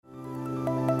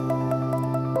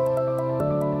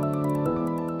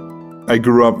I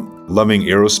grew up loving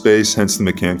aerospace, hence the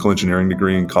mechanical engineering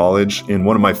degree in college. And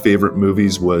one of my favorite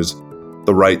movies was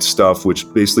The Right Stuff,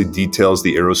 which basically details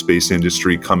the aerospace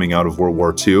industry coming out of World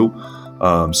War II.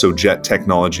 So jet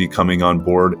technology coming on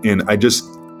board. And I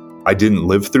didn't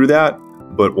live through that,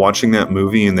 but watching that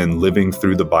movie and then living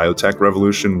through the biotech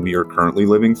revolution we are currently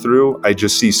living through, I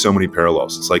just see so many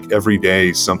parallels. It's like every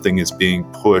day something is being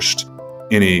pushed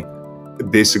in a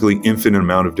basically infinite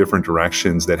amount of different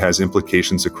directions that has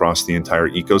implications across the entire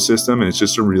ecosystem. And it's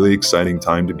just a really exciting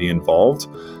time to be involved.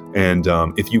 And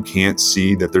if you can't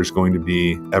see that there's going to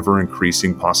be ever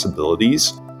increasing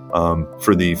possibilities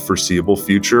for the foreseeable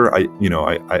future, I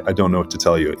don't know what to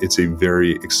tell you. It's a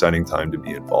very exciting time to be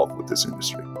involved with this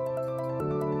industry.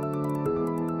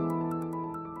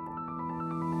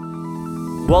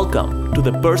 Welcome to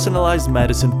the Personalized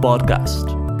Medicine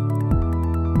Podcast.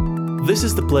 This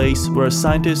is the place where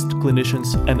scientists,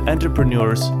 clinicians, and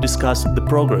entrepreneurs discuss the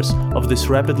progress of this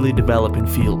rapidly developing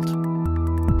field.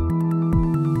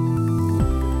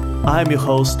 I am your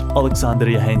host, Alexander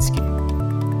Yahensky.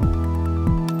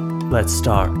 Let's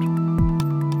start.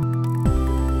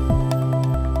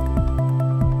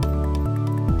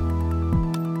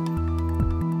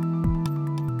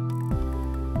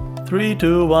 Three,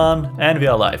 two, one, and we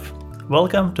are live.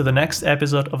 Welcome to the next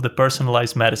episode of the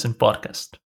Personalized Medicine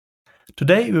Podcast.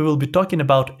 Today, we will be talking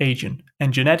about aging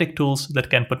and genetic tools that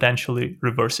can potentially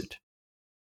reverse it.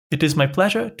 It is my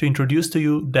pleasure to introduce to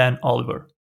you Dan Oliver,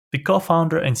 the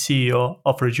co-founder and CEO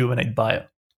of Rejuvenate Bio.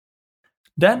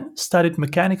 Dan studied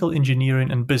mechanical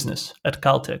engineering and business at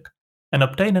Caltech and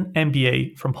obtained an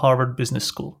MBA from Harvard Business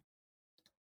School.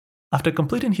 After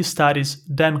completing his studies,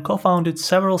 Dan co-founded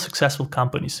several successful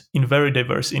companies in very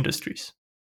diverse industries.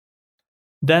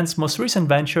 Dan's most recent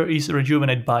venture is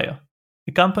Rejuvenate Bio,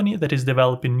 a company that is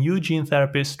developing new gene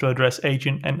therapies to address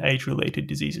aging and age-related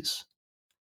diseases.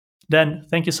 Dan,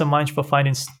 thank you so much for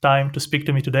finding time to speak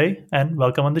to me today, and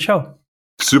welcome on the show.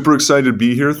 Super excited to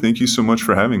be here. Thank you so much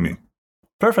for having me.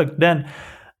 Perfect. Dan,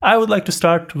 I would like to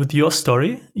start with your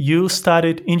story. You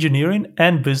studied engineering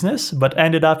and business, but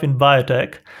ended up in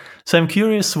biotech. So I'm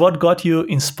curious what got you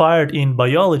inspired in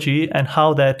biology and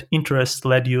how that interest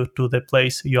led you to the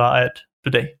place you are at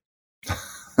today.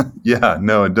 Yeah,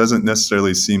 no, it doesn't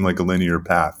necessarily seem like a linear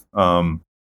path.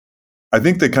 I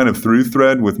think the kind of through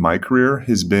thread with my career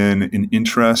has been an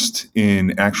interest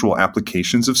in actual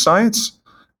applications of science.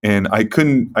 And I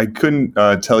couldn't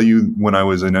tell you when I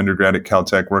was an undergrad at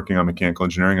Caltech working on mechanical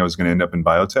engineering, I was going to end up in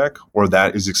biotech, or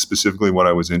that is specifically what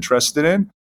I was interested in.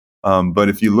 But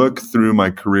if you look through my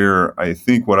career, I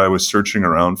think what I was searching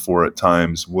around for at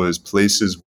times was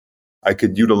places I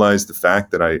could utilize the fact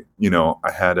that I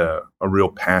had a real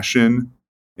passion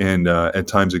and at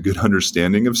times a good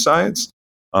understanding of science,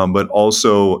 but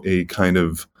also a kind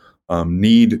of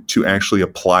need to actually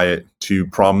apply it to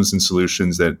problems and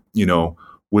solutions that,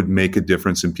 would make a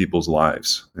difference in people's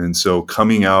lives. And so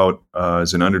coming out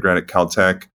as an undergrad at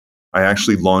Caltech, I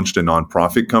actually launched a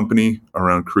nonprofit company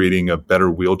around creating a better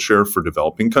wheelchair for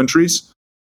developing countries.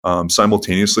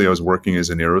 Simultaneously, I was working as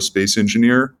an aerospace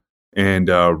engineer and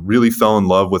really fell in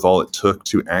love with all it took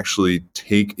to actually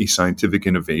take a scientific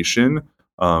innovation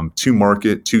to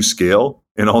market, to scale,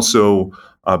 and also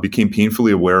became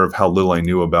painfully aware of how little I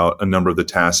knew about a number of the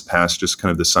tasks past just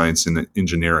kind of the science and the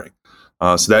engineering.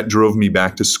 So that drove me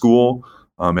back to school.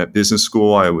 At business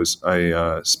school,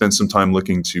 I spent some time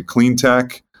looking to clean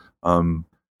tech, and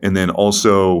then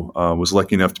also was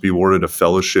lucky enough to be awarded a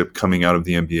fellowship coming out of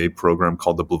the MBA program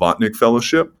called the Blavatnik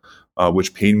Fellowship,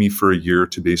 which paid me for a year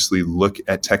to basically look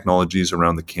at technologies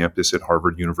around the campus at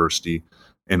Harvard University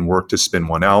and work to spin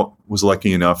one out. Was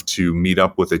lucky enough to meet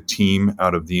up with a team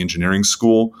out of the engineering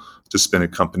school to spin a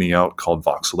company out called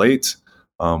Voxel 8,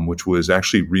 which was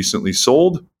actually recently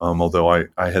sold, although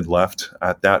I had left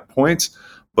at that point.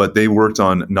 But they worked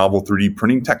on novel 3D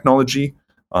printing technology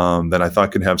that I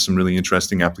thought could have some really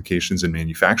interesting applications in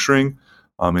manufacturing.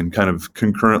 And kind of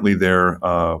concurrently there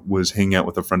was hanging out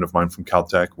with a friend of mine from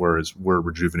Caltech, where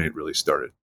Rejuvenate really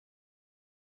started.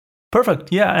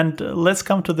 Perfect. Yeah, and let's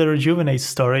come to the Rejuvenate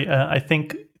story. I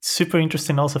think it's super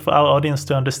interesting also for our audience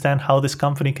to understand how this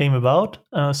company came about.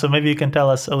 So maybe you can tell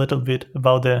us a little bit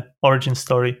about the origin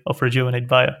story of Rejuvenate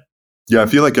Bio. Yeah, I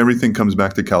feel like everything comes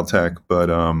back to Caltech,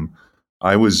 but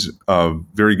I was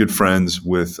very good friends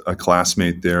with a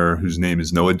classmate there whose name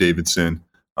is Noah Davidson.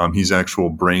 He's actual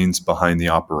brains behind the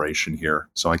operation here.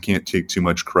 So I can't take too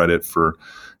much credit for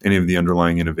any of the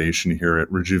underlying innovation here at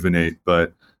Rejuvenate.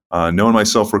 But Noah and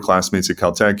myself were classmates at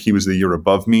Caltech. He was the year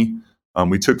above me.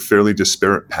 We took fairly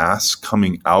disparate paths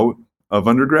coming out of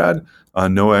undergrad.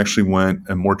 Noah actually went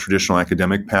a more traditional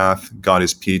academic path, got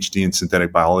his PhD in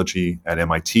synthetic biology at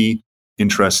MIT,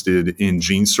 interested in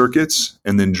gene circuits,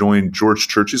 and then joined George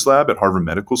Church's lab at Harvard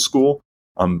Medical School,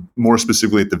 more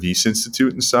specifically at the Wyss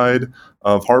Institute inside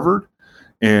of Harvard,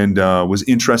 and was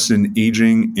interested in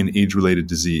aging and age-related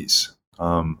disease.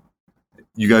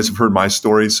 You guys have heard my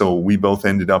story, so we both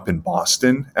ended up in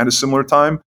Boston at a similar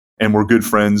time, and we're good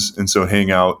friends, and so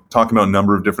hang out, talking about a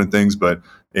number of different things, but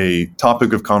a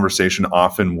topic of conversation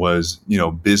often was,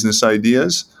 business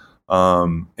ideas,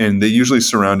 and they usually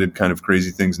surrounded kind of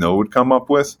crazy things Noah would come up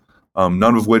with,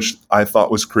 none of which I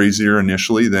thought was crazier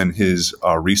initially than his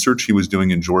research he was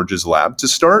doing in George's lab to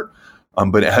start.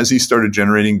 But as he started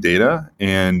generating data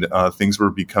and things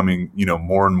were becoming,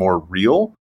 more and more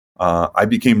real, I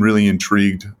became really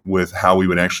intrigued with how we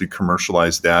would actually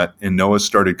commercialize that. And Noah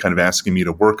started kind of asking me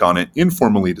to work on it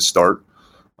informally to start.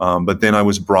 But then I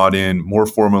was brought in more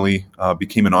formally,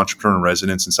 became an entrepreneur in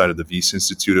residence inside of the Wyss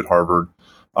Institute at Harvard,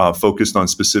 focused on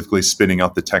specifically spinning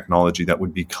out the technology that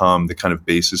would become the kind of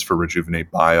basis for Rejuvenate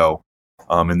Bio.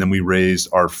 And then we raised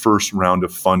our first round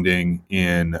of funding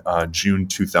in June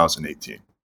 2018.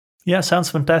 Yeah, sounds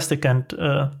fantastic. And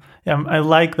I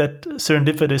like that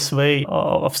serendipitous way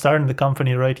of starting the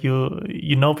company, right?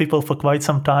 You know people for quite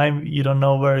some time. You don't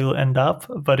know where you'll end up,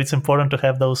 but it's important to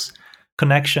have those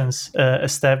connections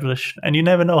established, and you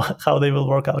never know how they will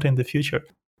work out in the future.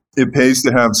 It pays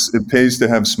to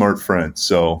have smart friends.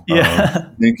 So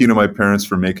thank you to my parents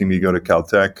for making me go to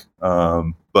Caltech,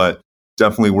 but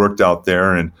definitely worked out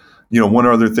there. And one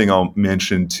other thing I'll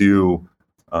mention too,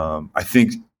 I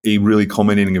think a really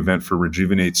culminating event for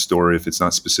Rejuvenate's story, if it's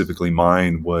not specifically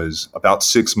mine, was about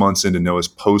 6 months into Noah's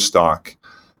postdoc.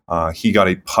 He got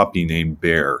a puppy named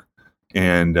Bear,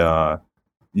 and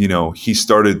he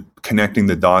started connecting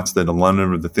the dots that a lot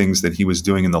of the things that he was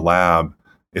doing in the lab,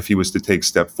 if he was to take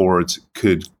step forwards,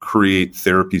 could create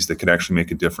therapies that could actually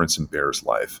make a difference in Bear's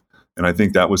life. And I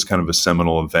think that was kind of a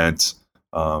seminal event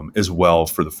as well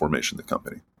for the formation of the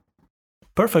company.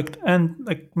 Perfect. And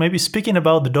maybe speaking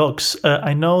about the dogs,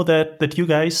 I know that you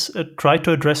guys try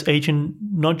to address aging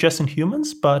not just in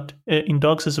humans, but in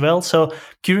dogs as well. So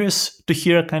curious to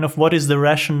hear kind of what is the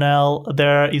rationale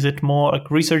there. Is it more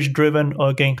research driven, or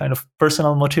again, kind of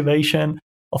personal motivation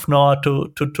of Noah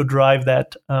to drive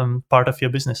that part of your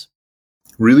business?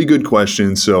 Really good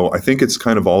question. So I think it's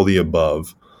kind of all the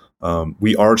above.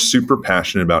 We are super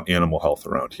passionate about animal health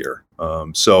around here.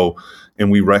 And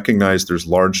we recognize there's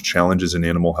large challenges in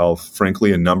animal health.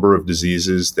 Frankly, a number of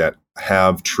diseases that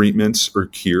have treatments or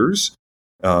cures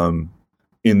in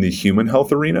the human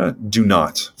health arena do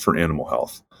not for animal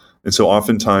health. And so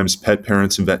oftentimes pet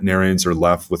parents and veterinarians are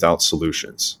left without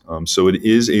solutions. So it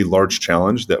is a large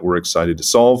challenge that we're excited to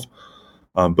solve.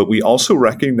 But we also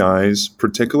recognize,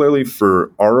 particularly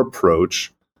for our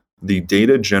approach, the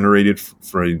data generated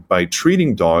by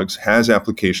treating dogs has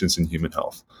applications in human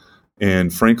health.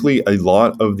 And frankly, a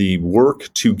lot of the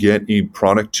work to get a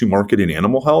product to market in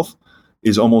animal health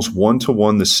is almost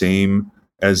one-to-one the same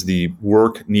as the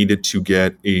work needed to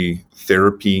get a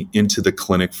therapy into the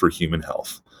clinic for human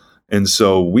health. And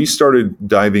so we started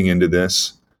diving into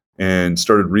this and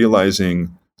started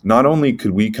realizing not only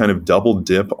could we kind of double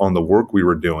dip on the work we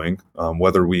were doing,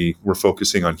 whether we were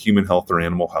focusing on human health or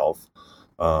animal health,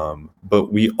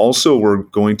 but we also were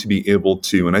going to be able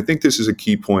to, and I think this is a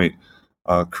key point,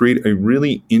 create a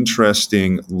really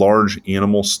interesting large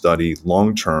animal study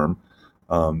long-term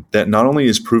that not only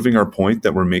is proving our point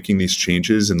that we're making these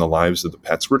changes in the lives of the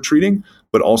pets we're treating,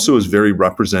 but also is very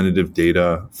representative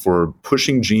data for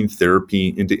pushing gene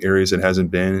therapy into areas it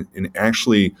hasn't been, and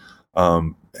actually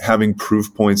having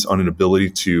proof points on an ability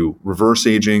to reverse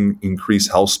aging, increase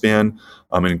health span,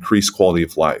 and increase quality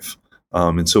of life.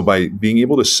 And so by being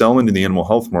able to sell into the animal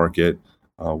health market,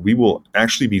 we will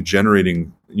actually be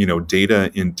generating,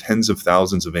 data in tens of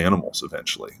thousands of animals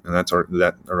eventually, and that's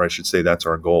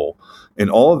our goal. And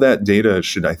all of that data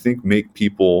should, I think, make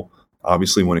people,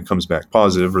 obviously, when it comes back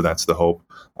positive, or that's the hope,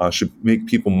 should make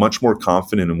people much more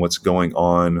confident in what's going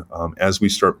on as we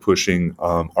start pushing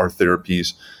our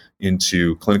therapies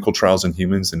into clinical trials in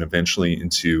humans and eventually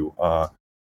into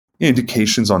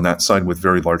indications on that side with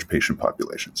very large patient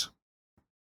populations.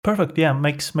 Perfect. Yeah,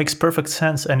 makes perfect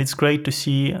sense, and it's great to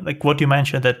see what you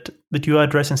mentioned that you are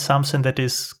addressing something that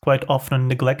is quite often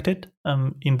neglected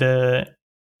in the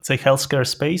healthcare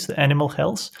space, the animal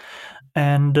health.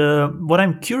 And what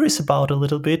I'm curious about a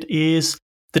little bit is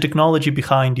the technology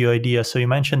behind your idea. So you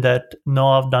mentioned that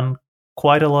Noah have done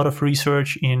quite a lot of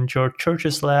research in George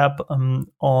Church's lab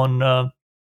on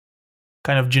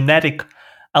kind of genetic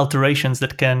alterations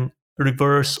that can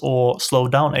reverse or slow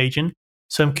down aging.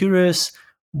 So I'm curious,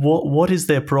 what is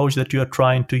the approach that you are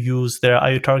trying to use there?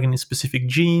 Are you targeting specific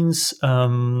genes?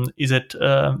 Is it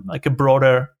like a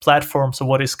broader platform? So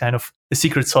what is kind of the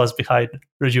secret sauce behind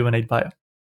Rejuvenate Bio?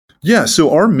 Yeah,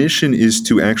 so our mission is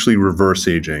to actually reverse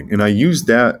aging, and I use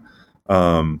that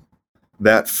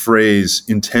that phrase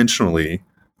intentionally.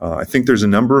 I think there's a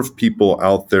number of people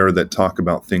out there that talk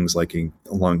about things like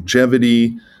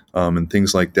longevity and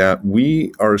things like that.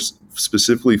 We are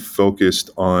specifically focused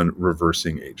on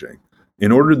reversing aging.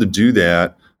 In order to do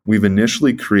that, we've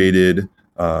initially created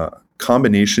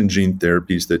combination gene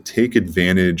therapies that take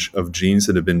advantage of genes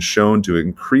that have been shown to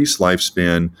increase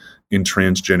lifespan in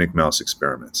transgenic mouse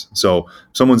experiments. So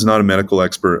if someone's not a medical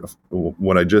expert,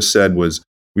 what I just said was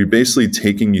we're basically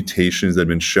taking mutations that have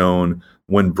been shown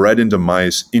when bred into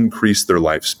mice increase their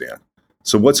lifespan.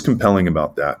 So what's compelling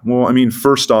about that? Well, I mean,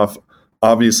 first off,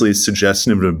 obviously it's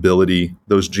suggestive of ability.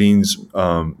 Those genes,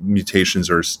 mutations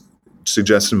are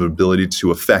suggestive of ability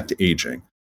to affect aging.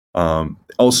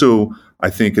 Also, I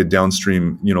think a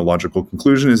downstream, logical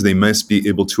conclusion is they must be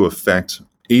able to affect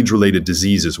age-related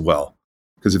disease as well.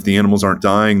 Because if the animals aren't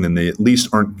dying, then they at least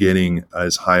aren't getting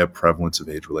as high a prevalence of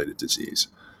age-related disease.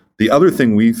 The other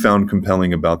thing we found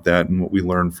compelling about that and what we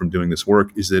learned from doing this work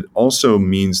is it also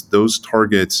means those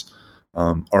targets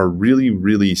are really,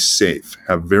 really safe,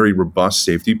 have very robust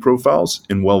safety profiles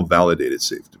and well-validated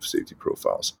safety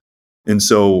profiles. And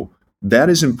so that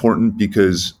is important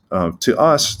because to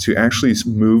us, to actually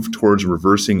move towards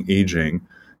reversing aging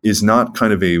is not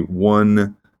kind of a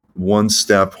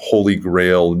one-step holy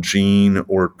grail gene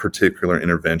or particular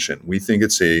intervention. We think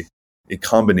it's a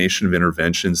combination of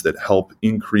interventions that help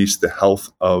increase the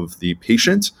health of the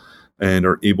patient and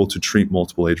are able to treat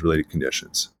multiple age-related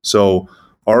conditions. So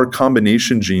our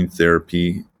combination gene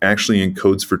therapy actually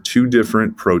encodes for two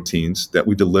different proteins that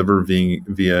we deliver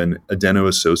via an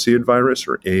adeno-associated virus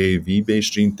or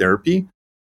AAV-based gene therapy.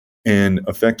 And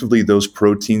effectively, those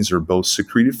proteins are both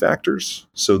secreted factors.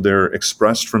 So they're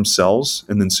expressed from cells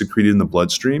and then secreted in the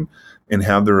bloodstream and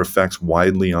have their effects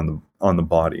widely on the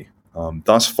body.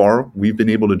 Thus far, we've been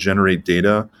able to generate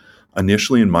data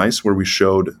initially in mice where we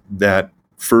showed that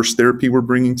first therapy we're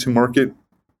bringing to market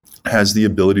has the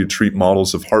ability to treat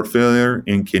models of heart failure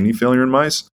and kidney failure in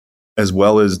mice, as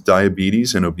well as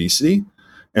diabetes and obesity.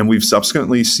 And we've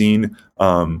subsequently seen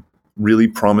really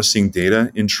promising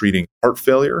data in treating heart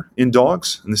failure in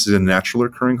dogs, and this is a naturally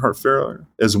occurring heart failure,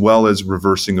 as well as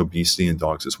reversing obesity in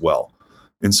dogs as well.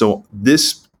 And so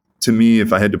this, to me,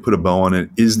 if I had to put a bow on it,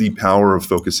 is the power of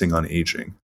focusing on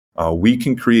aging. We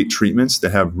can create treatments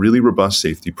that have really robust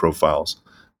safety profiles,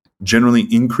 generally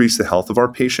increase the health of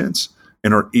our patients,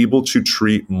 and are able to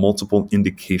treat multiple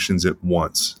indications at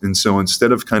once. And so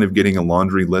instead of kind of getting a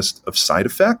laundry list of side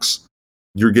effects,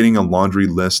 you're getting a laundry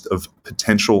list of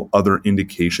potential other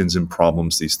indications and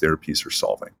problems these therapies are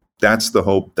solving. That's the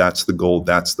hope, that's the goal,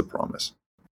 that's the promise.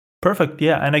 Perfect.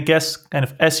 Yeah. And I guess kind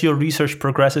of as your research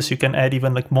progresses, you can add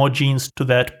even like more genes to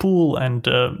that pool and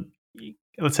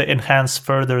let's say enhance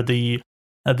further the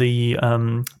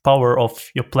power of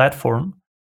your platform.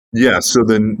 Yeah. So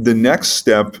then the next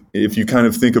step, if you kind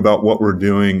of think about what we're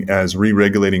doing as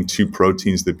re-regulating two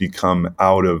proteins that become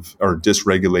out of or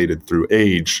dysregulated through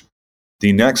age,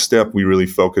 the next step we really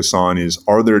focus on is,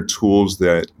 are there tools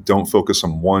that don't focus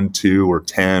on 1, 2, or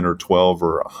 10, or 12,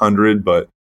 or 100, but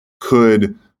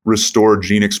could restore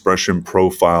gene expression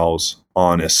profiles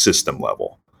on a system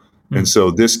level? Mm-hmm. And so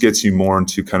this gets you more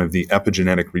into kind of the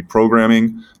epigenetic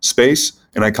reprogramming space.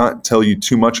 And I can't tell you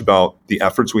too much about the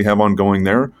efforts we have ongoing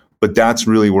there, but that's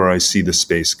really where I see the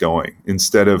space going.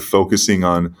 Instead of focusing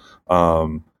on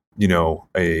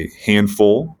a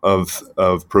handful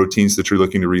of proteins that you're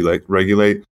looking to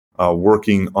regulate,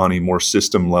 working on a more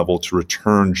system level to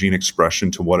return gene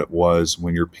expression to what it was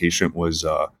when your patient was,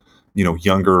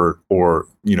 younger, or,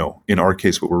 in our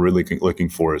case, what we're really looking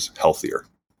for is healthier.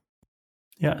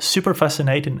 Yeah, super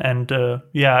fascinating. And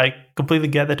I completely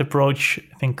get that approach.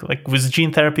 I think like with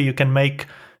gene therapy, you can make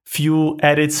few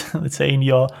edits, let's say in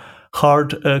your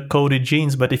hard-coded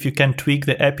genes, but if you can tweak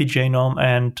the epigenome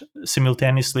and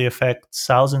simultaneously affect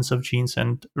thousands of genes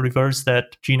and reverse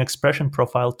that gene expression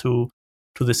profile to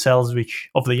the cells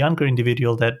of the younger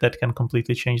individual, that can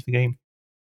completely change the game.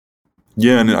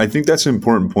 Yeah, and I think that's an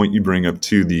important point you bring up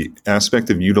too, the aspect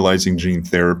of utilizing gene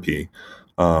therapy.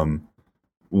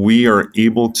 We are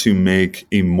able to make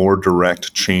a more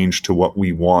direct change to what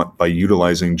we want by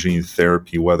utilizing gene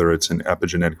therapy, whether it's an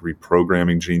epigenetic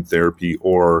reprogramming gene therapy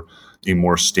or a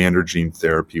more standard gene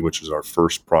therapy, which is our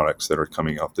first products that are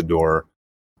coming out the door.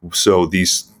 So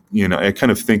these, I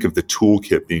kind of think of the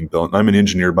toolkit being built. I'm an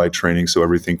engineer by training, so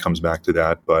everything comes back to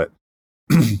that. But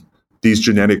these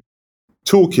genetic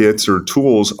toolkits or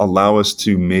tools allow us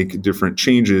to make different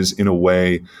changes in a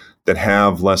way that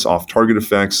have less off-target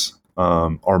effects,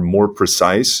 are more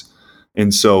precise.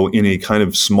 And so in a kind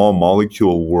of small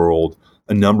molecule world,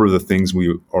 a number of the things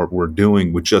we're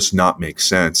doing would just not make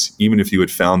sense, even if you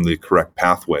had found the correct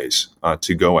pathways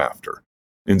to go after.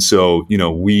 And so,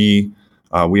 we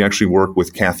actually work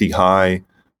with Kathy High,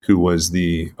 who was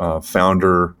the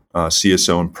founder,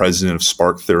 CSO, and president of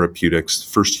Spark Therapeutics,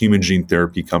 first human gene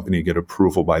therapy company to get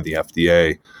approval by the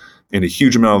FDA. And a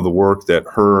huge amount of the work that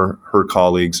her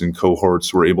colleagues and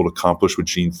cohorts were able to accomplish with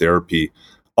gene therapy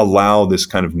allow this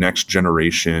kind of next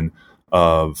generation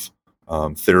of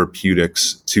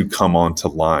therapeutics to come onto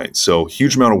line. So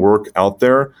huge amount of work out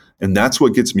there. And that's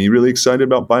what gets me really excited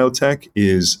about biotech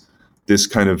is this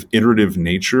kind of iterative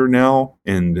nature now.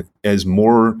 And as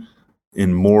more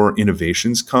and more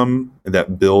innovations come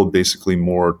that build basically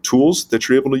more tools that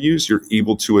you're able to use, you're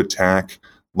able to attack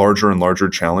larger and larger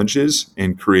challenges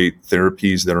and create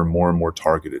therapies that are more and more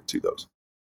targeted to those.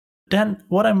 Dan,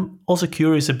 what I'm also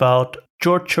curious about,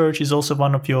 George Church is also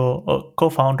one of your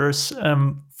co-founders.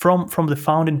 From the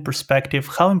founding perspective,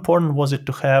 how important was it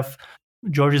to have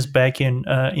George's backing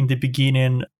in the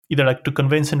beginning, either like to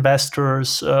convince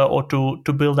investors or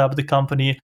to build up the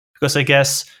company? Because I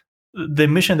guess the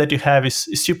mission that you have is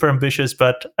super ambitious,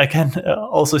 but I can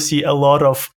also see a lot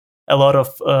of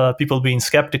people being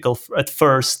skeptical at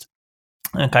first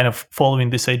and kind of following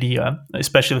this idea,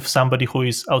 especially if somebody who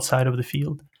is outside of the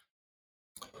field.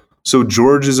 So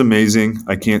George is amazing.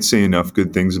 I can't say enough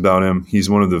good things about him.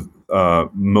 He's one of the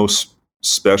most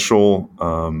special,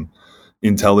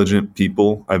 intelligent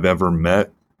people I've ever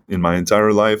met in my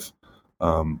entire life.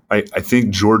 I think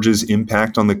George's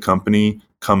impact on the company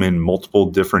come in multiple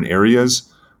different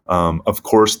areas. Of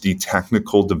course, the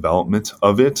technical development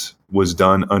of it was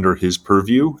done under his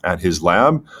purview at his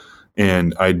lab.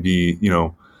 And I'd be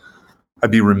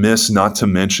remiss not to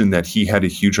mention that he had a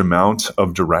huge amount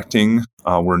of directing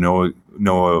where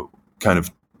Noah kind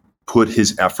of put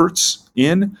his efforts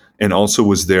in and also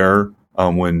was there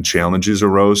when challenges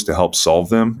arose to help solve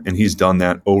them. And he's done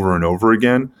that over and over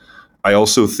again. I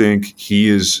also think he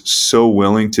is so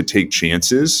willing to take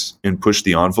chances and push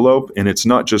the envelope. And it's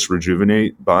not just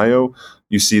Rejuvenate Bio.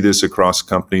 You see this across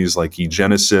companies like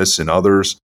eGenesis and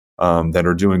others that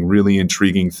are doing really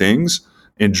intriguing things.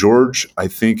 And George, I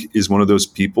think, is one of those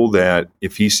people that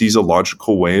if he sees a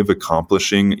logical way of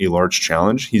accomplishing a large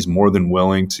challenge, he's more than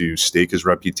willing to stake his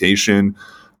reputation,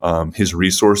 his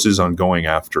resources on going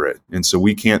after it. And so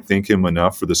we can't thank him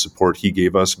enough for the support he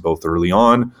gave us both early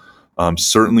on.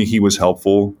 Certainly, he was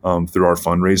helpful through our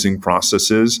fundraising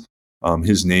processes.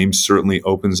 His name certainly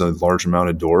opens a large amount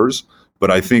of doors. But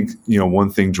I think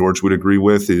one thing George would agree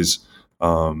with is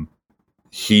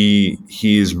he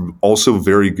is also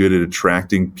very good at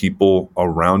attracting people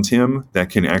around him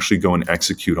that can actually go and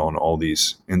execute on all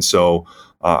these. And so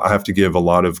I have to give a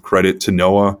lot of credit to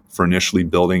Noah for initially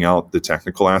building out the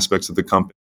technical aspects of the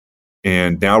company.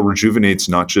 And now Rejuvenate's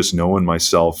not just Noah and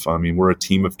myself. I mean, we're a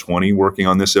team of 20 working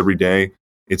on this every day.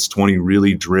 It's 20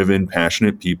 really driven,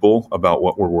 passionate people about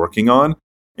what we're working on.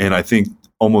 And I think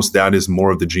almost that is more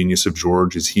of the genius of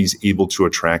George, is he's able to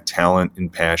attract talent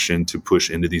and passion to push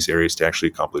into these areas to actually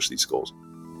accomplish these goals.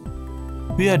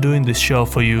 We are doing this show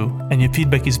for you, and your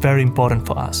feedback is very important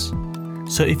for us.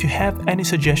 So if you have any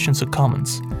suggestions or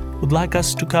comments, would like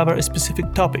us to cover a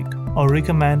specific topic or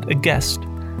recommend a guest,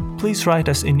 please write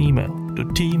us an email to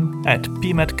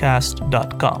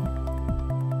team@pmedcast.com.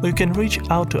 Or you can reach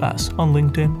out to us on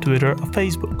LinkedIn, Twitter, or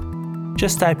Facebook.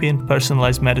 Just type in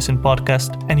Personalized Medicine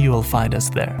Podcast and you will find us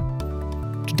there.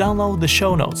 To download the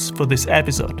show notes for this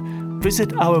episode,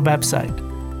 visit our website,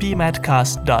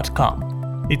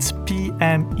 pmedcast.com. It's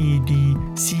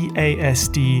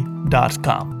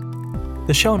pmedcast.com.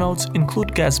 The show notes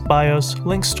include guest bios,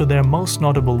 links to their most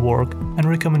notable work, and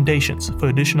recommendations for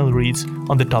additional reads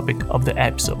on the topic of the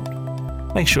episode.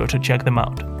 Make sure to check them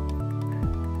out.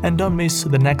 And don't miss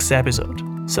the next episode.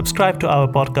 Subscribe to our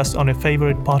podcast on your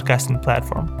favorite podcasting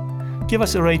platform. Give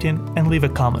us a rating and leave a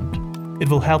comment. It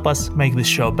will help us make this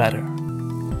show better.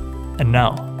 And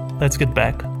now, let's get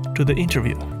back to the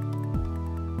interview.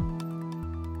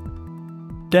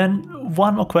 Then,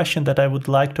 one more question that I would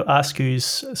like to ask you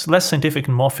is less scientific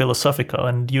and more philosophical,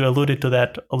 and you alluded to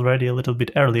that already a little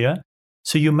bit earlier.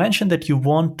 So you mentioned that you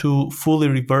want to fully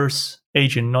reverse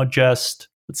aging, not just,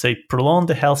 let's say, prolong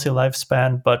the healthy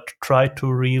lifespan, but try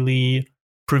to really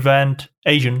prevent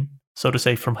aging, so to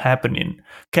say, from happening.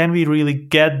 Can we really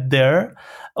get there,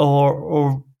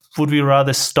 or would we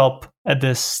rather stop at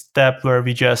this step where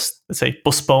we just, let's say,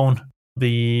 postpone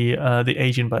the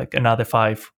aging by like another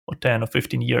 5 or 10 or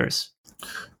 15 years?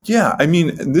 Yeah, I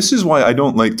mean, this is why I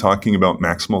don't like talking about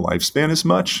maximal lifespan as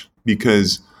much,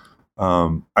 because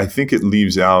I think it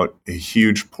leaves out a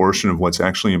huge portion of what's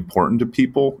actually important to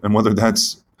people, and whether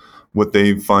that's what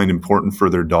they find important for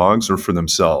their dogs or for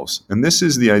themselves. And this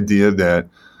is the idea that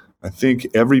I think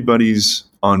everybody's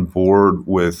on board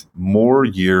with more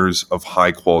years of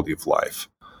high quality of life.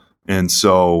 And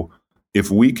so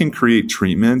if we can create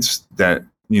treatments that,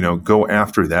 go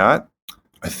after that,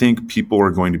 I think people are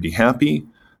going to be happy.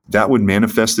 That would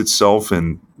manifest itself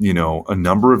in, a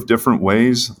number of different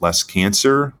ways: less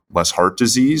cancer, less heart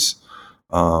disease,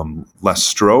 less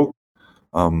stroke,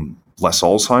 less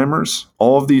Alzheimer's,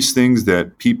 all of these things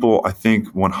that people, I think,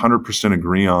 100%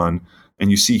 agree on. And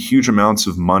you see huge amounts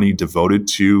of money devoted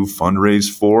to fundraise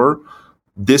for.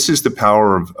 This is the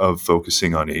power of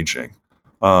focusing on aging.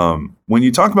 When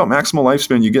you talk about maximal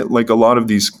lifespan, you get like a lot of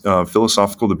these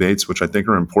philosophical debates, which I think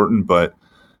are important. But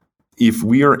if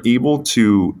we are able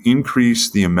to increase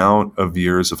the amount of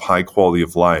years of high quality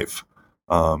of life,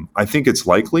 I think it's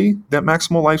likely that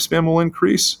maximal lifespan will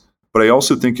increase. But I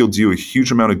also think you'll do a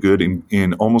huge amount of good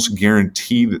and almost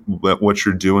guarantee that what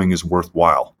you're doing is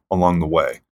worthwhile along the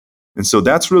way. And so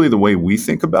that's really the way we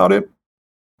think about it.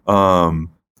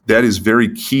 That is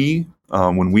very key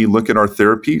when we look at our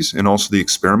therapies and also the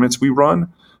experiments we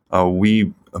run.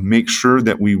 We make sure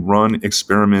that we run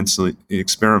experiments.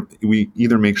 We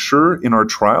either make sure in our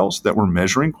trials that we're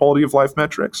measuring quality of life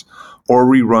metrics, or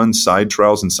we run side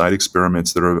trials and side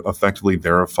experiments that are effectively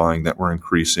verifying that we're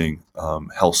increasing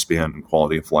health span and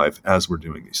quality of life as we're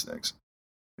doing these things.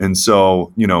 And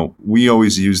so, we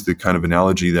always use the kind of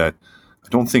analogy that I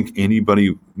don't think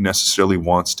anybody necessarily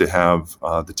wants to have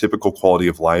the typical quality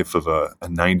of life of a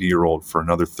 90-year-old for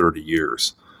another 30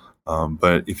 years.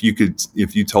 But if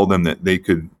you told them that they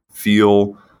could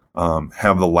feel,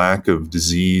 have the lack of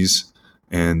disease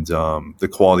and the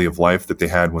quality of life that they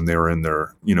had when they were in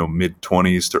their mid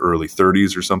 20s to early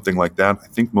 30s or something like that, I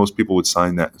think most people would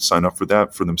sign up for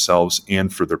that for themselves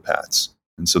and for their pets.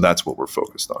 And so that's what we're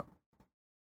focused on.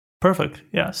 Perfect.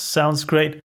 Yeah, sounds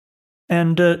great.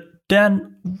 And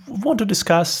Dan, want to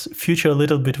discuss future a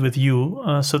little bit with you.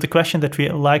 So the question that we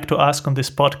like to ask on this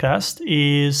podcast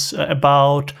is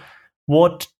about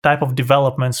what type of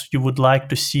developments you would like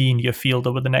to see in your field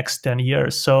over the next 10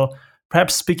 years. So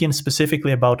perhaps speaking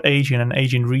specifically about aging and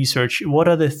aging research, what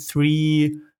are the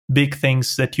 3 big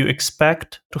things that you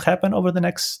expect to happen over the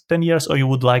next 10 years or you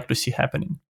would like to see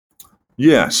happening?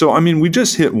 Yeah. So, I mean, we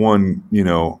just hit one,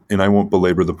 and I won't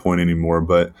belabor the point anymore,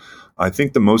 but I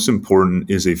think the most important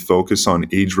is a focus on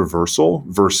age reversal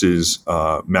versus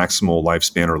maximal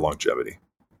lifespan or longevity.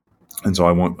 And so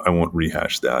I won't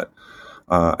rehash that.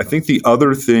 I think the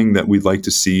other thing that we'd like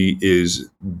to see is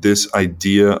this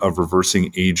idea of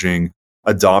reversing aging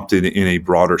adopted in a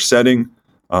broader setting.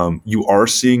 You are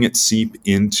seeing it seep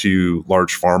into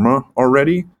large pharma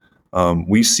already.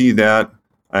 We see that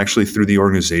actually through the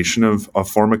organization of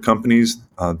pharma companies.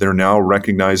 They're now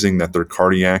recognizing that their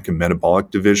cardiac and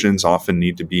metabolic divisions often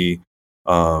need to be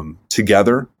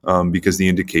together because the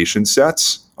indication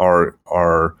sets are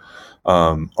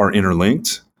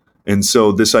interlinked. And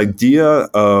so this idea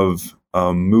of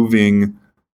moving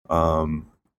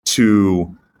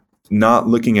to not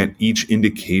looking at each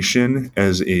indication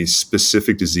as a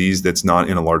specific disease that's not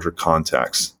in a larger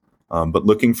context, but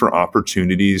looking for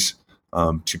opportunities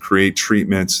to create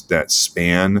treatments that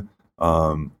span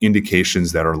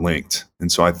indications that are linked.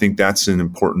 And so I think that's an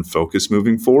important focus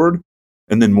moving forward.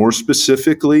 And then more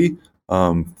specifically,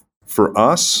 for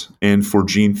us and for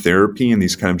gene therapy and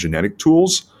these kind of genetic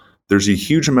tools, there's a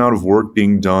huge amount of work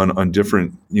being done on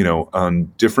different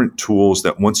tools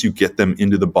that once you get them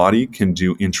into the body can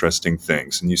do interesting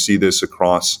things. And you see this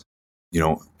across, the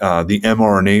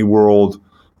mRNA world,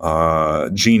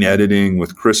 gene editing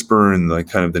with CRISPR and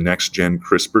the next gen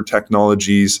CRISPR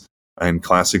technologies and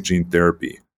classic gene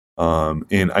therapy.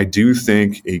 And I do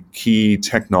think a key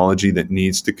technology that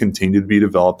needs to continue to be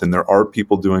developed, and there are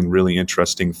people doing really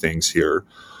interesting things here,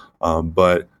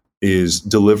 but is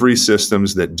delivery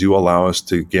systems that do allow us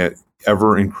to get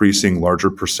ever increasing larger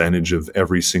percentage of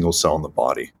every single cell in the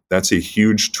body. That's a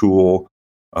huge tool,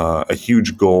 a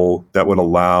huge goal that would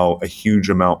allow a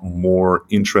huge amount more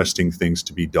interesting things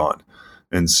to be done.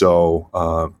 And so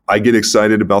I get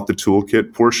excited about the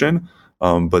toolkit portion,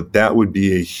 but that would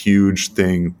be a huge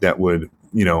thing that would,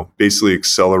 basically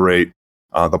accelerate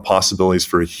the possibilities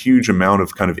for a huge amount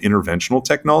of kind of interventional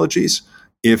technologies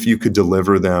if you could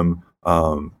deliver them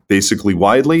basically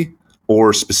widely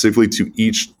or specifically to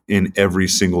each in every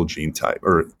single gene type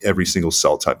or every single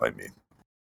cell type, I mean.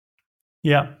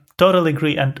 Yeah, totally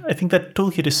agree. And I think that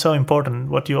toolkit is so important,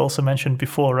 what you also mentioned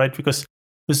before, right? Because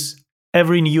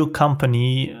every new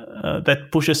company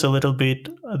that pushes a little bit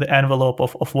the envelope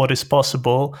of what is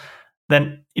possible,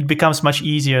 then it becomes much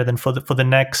easier than for the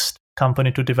next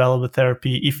company to develop a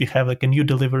therapy if we have like a new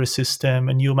delivery system,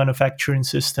 a new manufacturing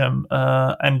system.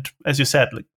 And as you said,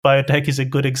 like biotech is a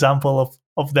good example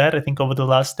of that. I think over the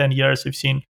last 10 years, we've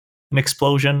seen an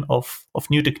explosion of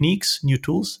new techniques, new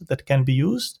tools that can be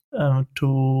used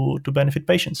to benefit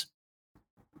patients.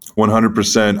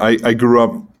 100%. I grew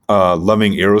up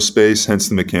loving aerospace, hence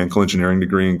the mechanical engineering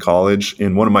degree in college.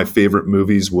 And one of my favorite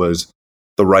movies was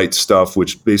The Right Stuff,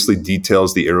 which basically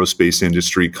details the aerospace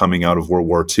industry coming out of World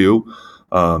War II.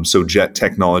 So jet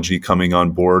technology coming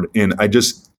on board. And I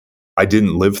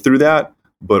didn't live through that,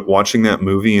 but watching that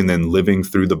movie and then living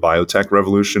through the biotech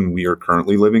revolution we are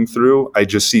currently living through, I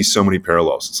just see so many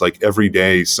parallels. It's like every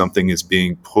day something is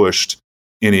being pushed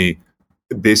in a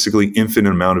basically infinite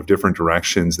amount of different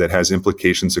directions that has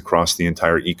implications across the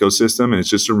entire ecosystem. And it's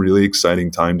just a really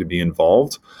exciting time to be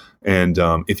involved. And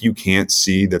if you can't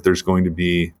see that there's going to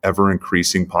be ever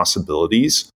increasing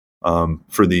possibilities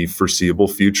for the foreseeable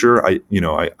future, I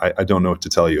don't know what to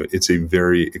tell you. It's a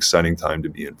very exciting time to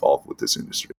be involved with this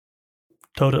industry.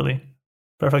 Totally.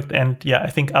 Perfect. And yeah, I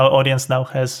think our audience now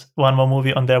has one more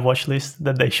movie on their watch list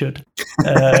that they should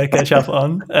catch up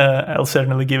on. I'll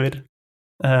certainly give it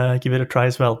a try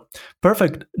as well.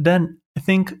 Perfect. Then I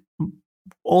think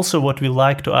also what we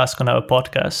like to ask on our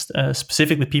podcast,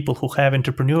 specifically people who have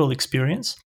entrepreneurial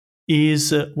experience,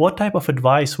 is what type of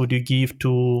advice would you give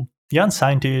to young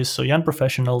scientists or young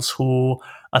professionals who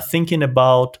are thinking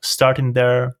about starting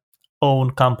their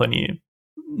own company,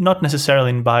 not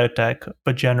necessarily in biotech,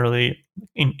 but generally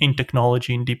in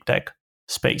technology, in deep tech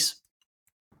space?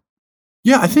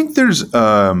 Yeah, I think there's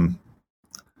a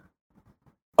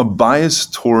bias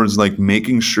towards like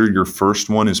making sure your first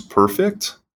one is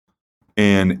perfect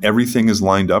and everything is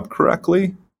lined up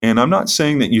correctly. And I'm not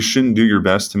saying that you shouldn't do your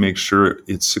best to make sure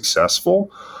it's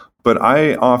successful, but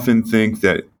I often think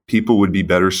that people would be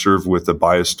better served with a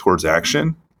bias towards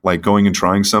action, like going and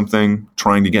trying something,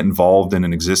 trying to get involved in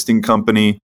an existing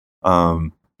company.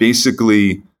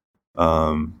 Basically,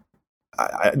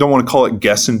 I don't want to call it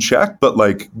guess and check, but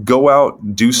like go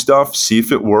out, do stuff, see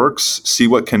if it works, see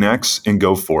what connects, and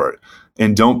go for it.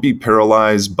 And don't be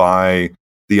paralyzed by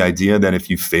the idea that if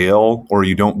you fail or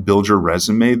you don't build your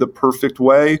resume the perfect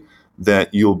way,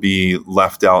 that you'll be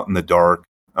left out in the dark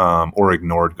or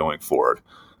ignored going forward.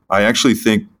 I actually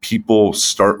think people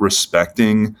start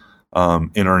respecting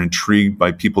and are intrigued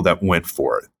by people that went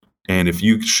for it. And if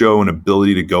you show an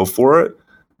ability to go for it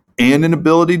and an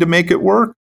ability to make it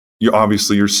work,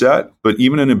 you're set. But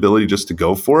even an ability just to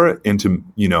go for it and to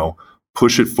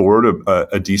push it forward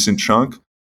a decent chunk,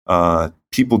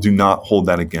 people do not hold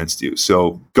that against you.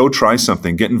 So go try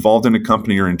something, get involved in a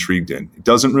company you're intrigued in. It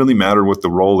doesn't really matter what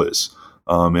the role is.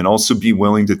 And also be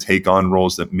willing to take on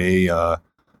roles that may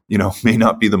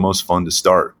not be the most fun to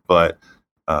start. But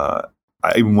I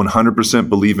 100%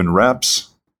 believe in reps.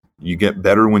 You get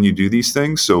better when you do these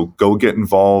things. So go get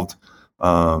involved,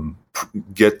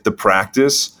 get the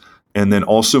practice, and then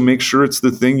also make sure it's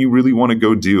the thing you really want to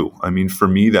go do. I mean, for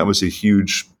me, that was a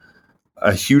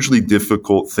hugely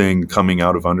difficult thing coming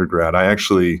out of undergrad. I took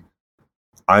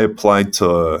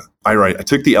the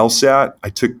LSAT, I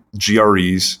took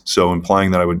GREs, so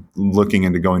implying that I would looking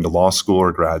into going to law school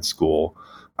or grad school.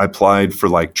 I applied for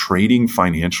like trading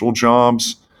financial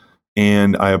jobs,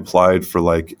 and I applied for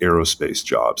like aerospace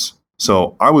jobs.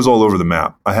 So I was all over the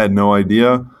map. I had no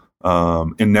idea.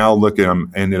 And now look at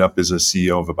him, ended up as a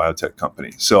CEO of a biotech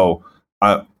company. So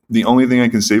the only thing I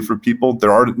can say for people,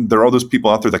 there are those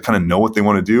people out there that kind of know what they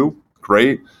want to do.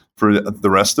 Great. For the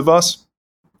rest of us,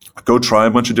 go try a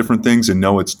bunch of different things and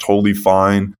know it's totally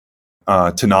fine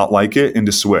to not like it and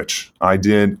to switch. I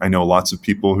did. I know lots of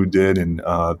people who did, and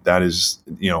that is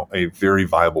a very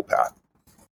viable path.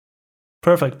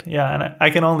 Perfect. Yeah, and I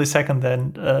can only second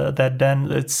that.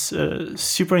 Dan, it's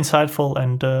super insightful,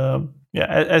 and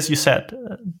as you said,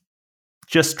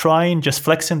 just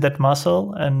flexing that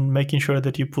muscle and making sure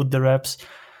that you put the reps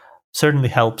certainly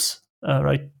helps.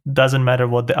 Right? Doesn't matter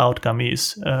what the outcome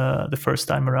is the first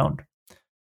time around.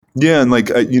 Yeah, and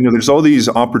there's all these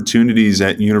opportunities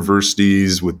at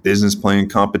universities with business plan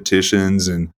competitions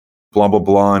and blah blah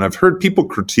blah, and I've heard people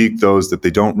critique those that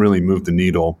they don't really move the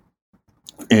needle.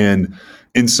 And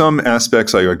in some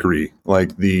aspects, I agree.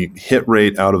 Like the hit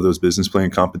rate out of those business plan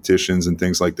competitions and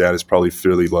things like that is probably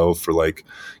fairly low for like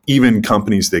even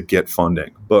companies that get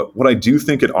funding. But what I do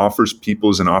think it offers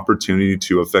people is an opportunity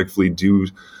to effectively do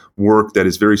work that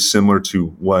is very similar to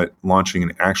what launching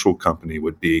an actual company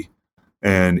would be.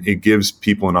 And it gives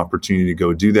people an opportunity to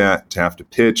go do that, to have to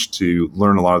pitch, to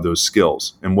learn a lot of those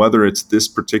skills. And whether it's this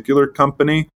particular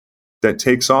company that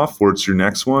takes off, or it's your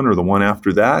next one or the one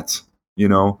after that,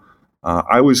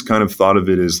 I always kind of thought of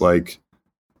it as like,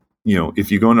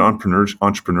 if you go into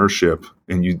entrepreneurship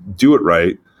and you do it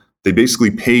right, they basically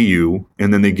pay you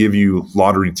and then they give you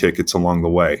lottery tickets along the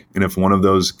way. And if one of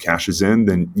those cashes in,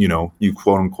 then, you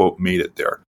quote unquote made it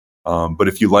there. But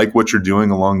if you like what you're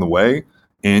doing along the way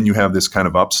and you have this kind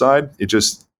of upside, it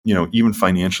just, even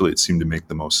financially, it seemed to make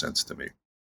the most sense to me.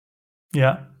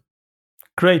 Yeah.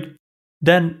 Great.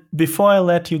 Then before I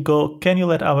let you go, can you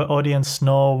let our audience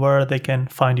know where they can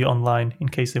find you online in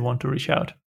case they want to reach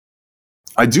out?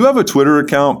 I do have a Twitter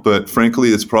account, but frankly,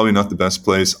 it's probably not the best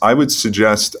place. I would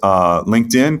suggest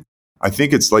LinkedIn. I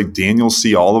think it's like Daniel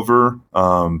C. Oliver.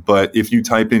 But if you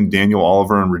type in Daniel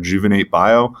Oliver and Rejuvenate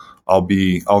Bio,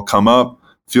 I'll come up.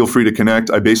 Feel free to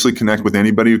connect. I basically connect with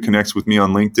anybody who connects with me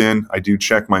on LinkedIn. I do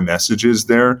check my messages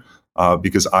there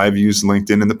because I've used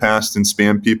LinkedIn in the past and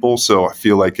spam people. So I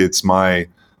feel like it's my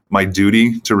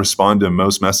duty to respond to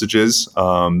most messages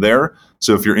there.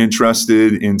 So if you're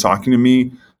interested in talking to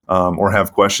me, or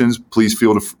have questions, please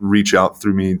feel to reach out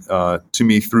to me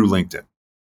through LinkedIn.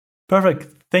 Perfect.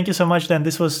 Thank you so much, Dan.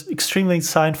 This was extremely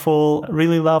insightful.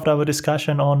 Really loved our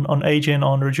discussion on aging,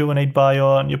 on Rejuvenate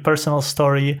Bio, and your personal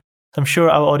story. I'm sure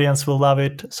our audience will love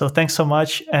it. So thanks so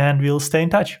much, and we'll stay in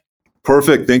touch.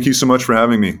 Perfect. Thank you so much for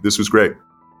having me. This was great.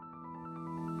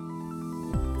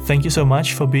 Thank you so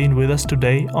much for being with us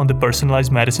today on the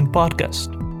Personalized Medicine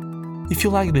Podcast. If you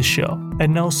like this show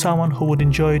and know someone who would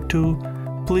enjoy it too,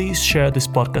 please share this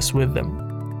podcast with them.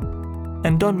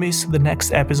 And don't miss the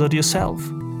next episode yourself.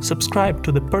 Subscribe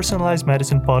to the Personalized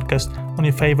Medicine Podcast on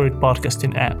your favorite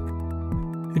podcasting app.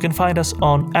 You can find us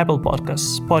on Apple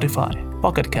Podcasts, Spotify,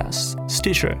 Pocket Casts,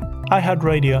 Stitcher,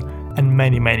 iHeartRadio, and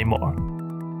many, many more.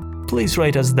 Please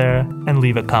rate us there and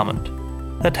leave a comment.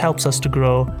 That helps us to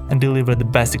grow and deliver the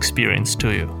best experience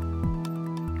to you.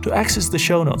 To access the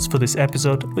show notes for this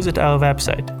episode, visit our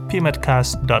website,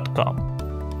 pmedcast.com.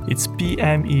 It's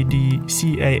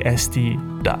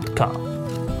pmedcast.com.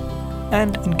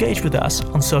 And engage with us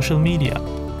on social media,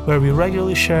 where we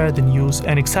regularly share the news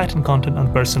and exciting content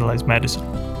on personalized medicine.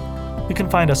 You can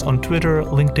find us on Twitter,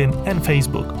 LinkedIn, and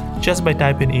Facebook just by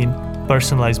typing in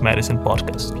Personalized Medicine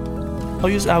Podcast, or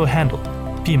use our handle,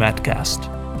 pmedcast.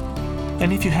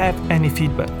 And if you have any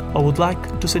feedback or would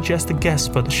like to suggest a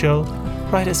guest for the show,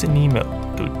 write us an email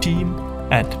to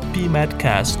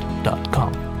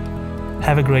team@pmedcast.com.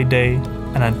 Have a great day,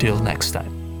 and until next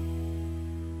time.